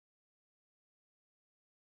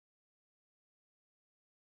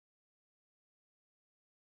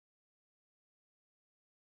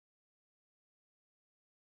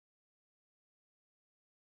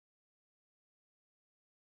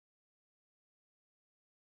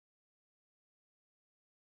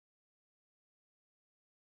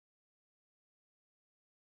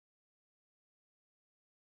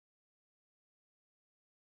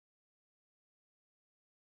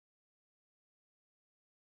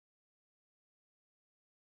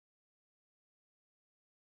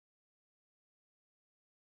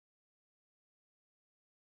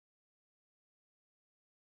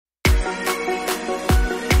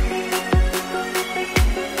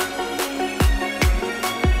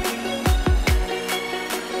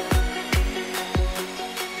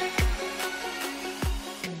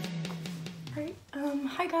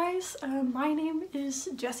is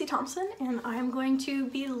Jessie Thompson, and I'm going to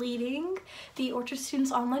be leading the Orchard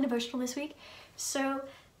Students Online Devotional this week. So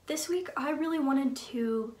this week I really wanted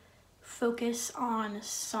to focus on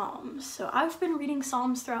Psalms. So I've been reading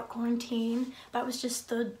Psalms throughout quarantine. That was just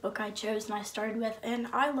the book I chose and I started with, and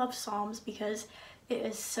I love Psalms because it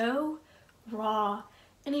is so raw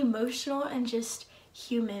and emotional and just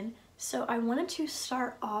human. So I wanted to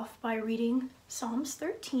start off by reading Psalms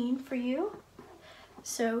 13 for you.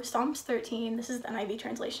 So Psalms 13, this is the NIV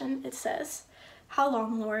translation. It says, "How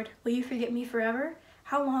long, Lord, will you forget me forever?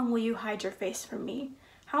 How long will you hide your face from me?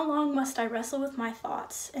 How long must I wrestle with my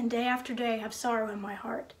thoughts and day after day have sorrow in my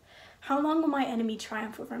heart? How long will my enemy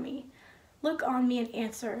triumph over me? Look on me and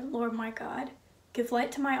answer, Lord my God. Give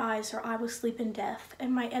light to my eyes, or I will sleep in death,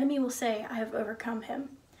 and my enemy will say, I have overcome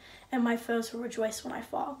him, and my foes will rejoice when I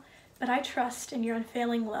fall. But I trust in your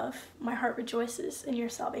unfailing love. My heart rejoices in your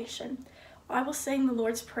salvation. I will sing the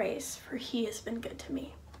Lord's praise, for he has been good to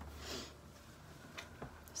me."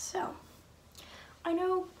 So, I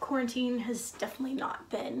know quarantine has definitely not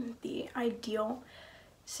been the ideal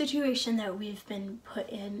situation that we've been put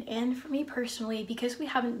in, and for me personally, because we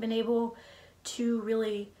haven't been able to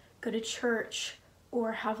really go to church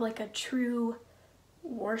or have like a true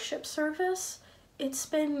worship service, it's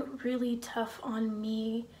been really tough on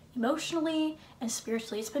me emotionally and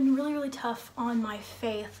spiritually. It's been really tough on my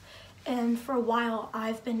faith. And for a while,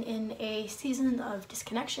 I've been in a season of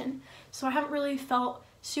disconnection. So I haven't really felt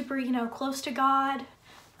super, close to God.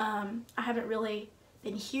 I haven't really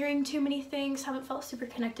been hearing too many things, haven't felt super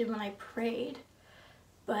connected when I prayed.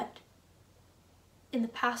 But in the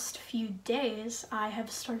past few days, I have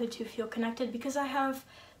started to feel connected because I have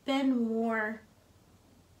been more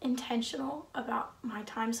intentional about my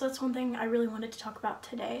time. So that's one thing I really wanted to talk about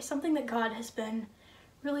today. Something that God has been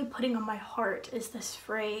really putting on my heart is this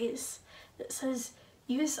phrase that says,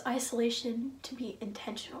 use isolation to be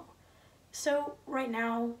intentional. So right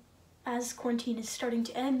now, as quarantine is starting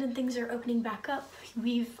to end and things are opening back up,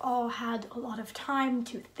 we've all had a lot of time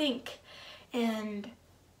to think and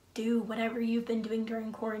do whatever you've been doing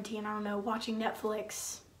during quarantine. I don't know, watching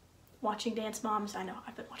Netflix, watching Dance Moms. I know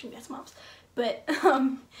I've been watching Dance Moms, but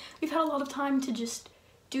we've had a lot of time to just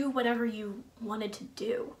do whatever you wanted to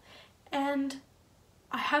do. And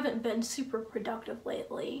I haven't been super productive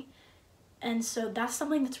lately, and so that's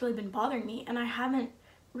something that's really been bothering me, and I haven't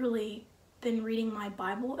really been reading my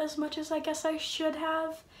Bible as much as I guess I should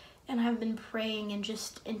have, and I've been praying and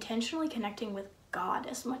just intentionally connecting with God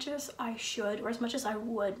as much as I should, or as much as I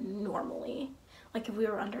would normally, like if we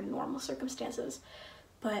were under normal circumstances.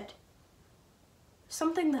 But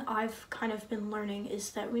something that I've kind of been learning is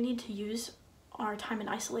that we need to use our time in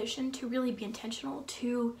isolation to really be intentional,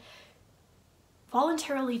 to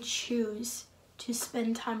voluntarily choose to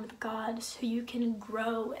spend time with God so you can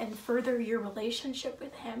grow and further your relationship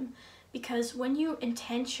with him. Because when you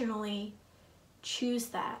intentionally choose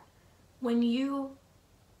that, when you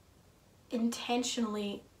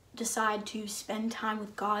intentionally decide to spend time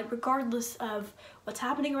with God, regardless of what's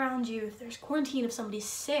happening around you, if there's quarantine, if somebody's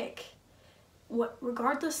sick,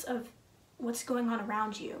 regardless of what's going on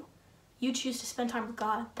around you, you choose to spend time with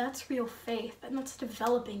God, that's real faith, and that's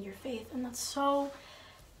developing your faith, and that's so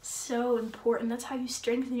important. That's how you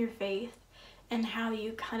strengthen your faith and how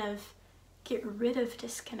you kind of get rid of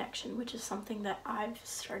disconnection, which is something that I've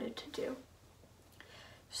started to do.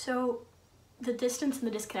 So the distance and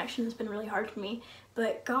the disconnection has been really hard for me,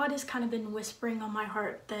 but God has kind of been whispering on my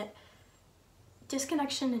heart that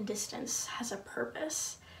disconnection and distance has a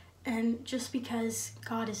purpose. And just because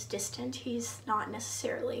God is distant, he's not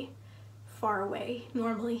necessarily far away.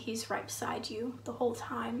 Normally he's right beside you the whole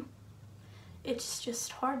time. It's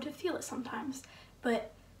just hard to feel it sometimes,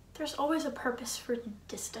 but there's always a purpose for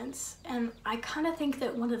distance, and I kind of think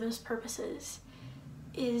that one of those purposes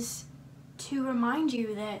is to remind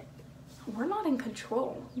you that we're not in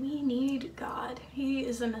control. We need God. He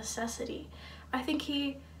is a necessity. I think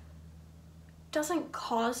he doesn't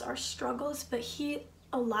cause our struggles, but he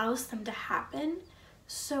allows them to happen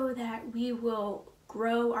so that we will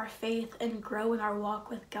grow our faith and grow in our walk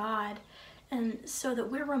with God, and so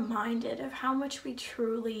that we're reminded of how much we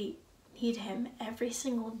truly need him every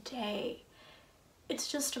single day.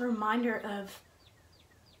 It's just a reminder of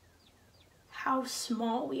how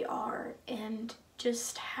small we are and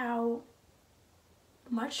just how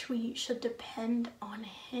much we should depend on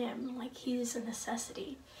him, like he's a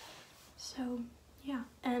necessity. So yeah,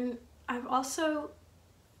 and I've also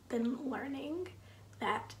been learning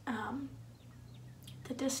that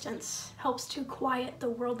the distance helps to quiet the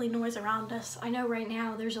worldly noise around us. I know right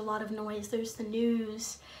now there's a lot of noise. There's the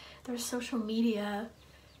news, there's social media,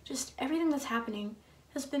 just everything that's happening.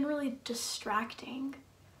 has been really distracting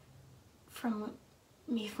from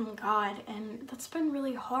me from God, and that's been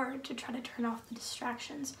really hard to try to turn off the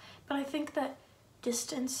distractions. But I think that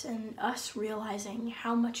distance and us realizing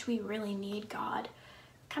how much we really need God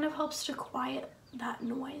kind of helps to quiet that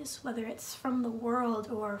noise, whether it's from the world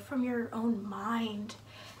or from your own mind.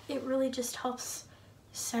 It really just helps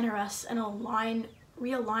center us and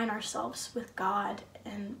realign ourselves with God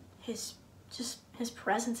and his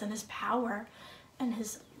presence and his power and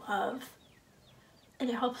his love. And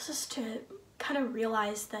it helps us to kind of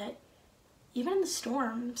realize that even in the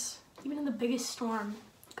storms, even in the biggest storm,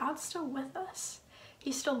 God's still with us.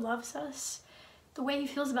 He still loves us. The way he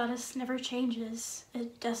feels about us never changes.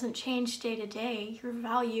 It doesn't change day to day. Your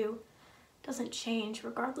value doesn't change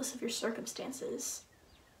regardless of your circumstances.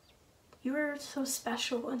 You are so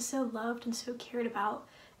special and so loved and so cared about,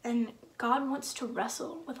 and God wants to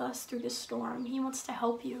wrestle with us through this storm. He wants to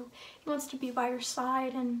help you. He wants to be by your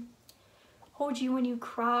side and hold you when you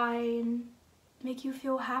cry and make you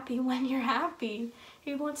feel happy when you're happy.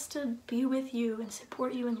 He wants to be with you and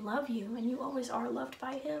support you and love you, and you always are loved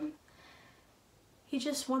by him. He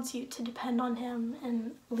just wants you to depend on him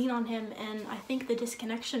and lean on him, and I think the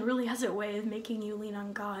disconnection really has a way of making you lean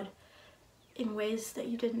on God in ways that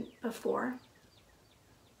you didn't before.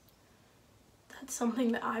 That's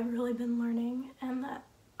something that I've really been learning, and that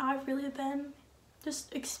I've really been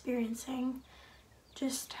just experiencing,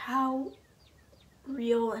 just how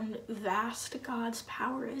real and vast God's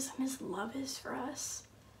power is and his love is for us.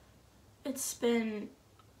 It's been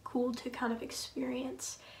cool to kind of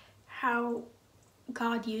experience how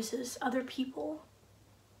God uses other people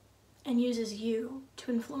and uses you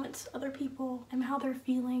to influence other people and how they're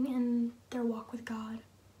feeling in their walk with God.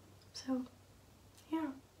 So yeah,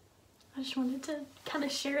 I just wanted to kind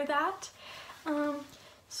of share that.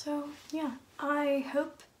 So yeah, I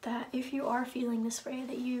hope that if you are feeling this way,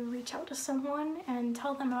 that you reach out to someone and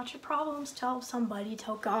tell them about your problems, tell somebody,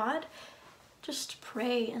 tell God. Just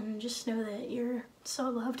pray and just know that you're so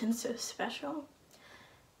loved and so special.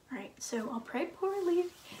 Alright, so I'll pray before we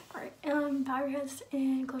leave. Alright, bow your heads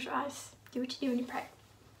and close your eyes. Do what you do when you pray.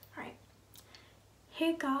 Alright.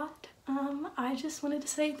 Hey God, I just wanted to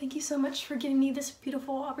say thank you so much for giving me this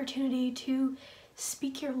beautiful opportunity to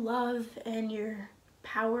speak your love and your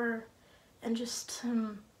power and just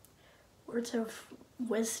some words of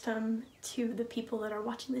wisdom to the people that are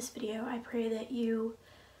watching this video. I pray that you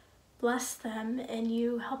bless them and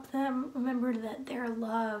you help them remember that they're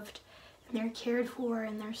loved and they're cared for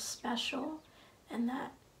and they're special and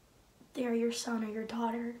that they're your son or your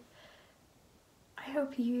daughter. I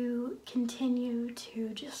hope you continue to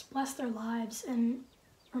just bless their lives and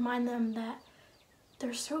remind them that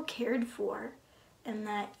they're so cared for and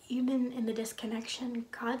that even in the disconnection,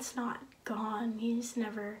 God's not gone. You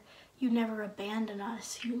never abandon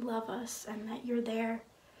us. You love us, and that you're there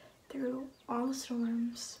through all the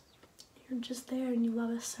storms. You're just there and you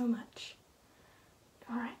love us so much.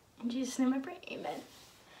 Alright, in Jesus' name I pray, amen.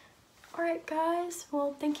 Alright guys,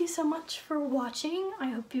 well thank you so much for watching. I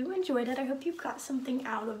hope you enjoyed it. I hope you got something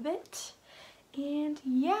out of it. And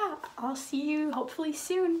yeah, I'll see you hopefully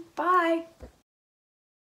soon. Bye!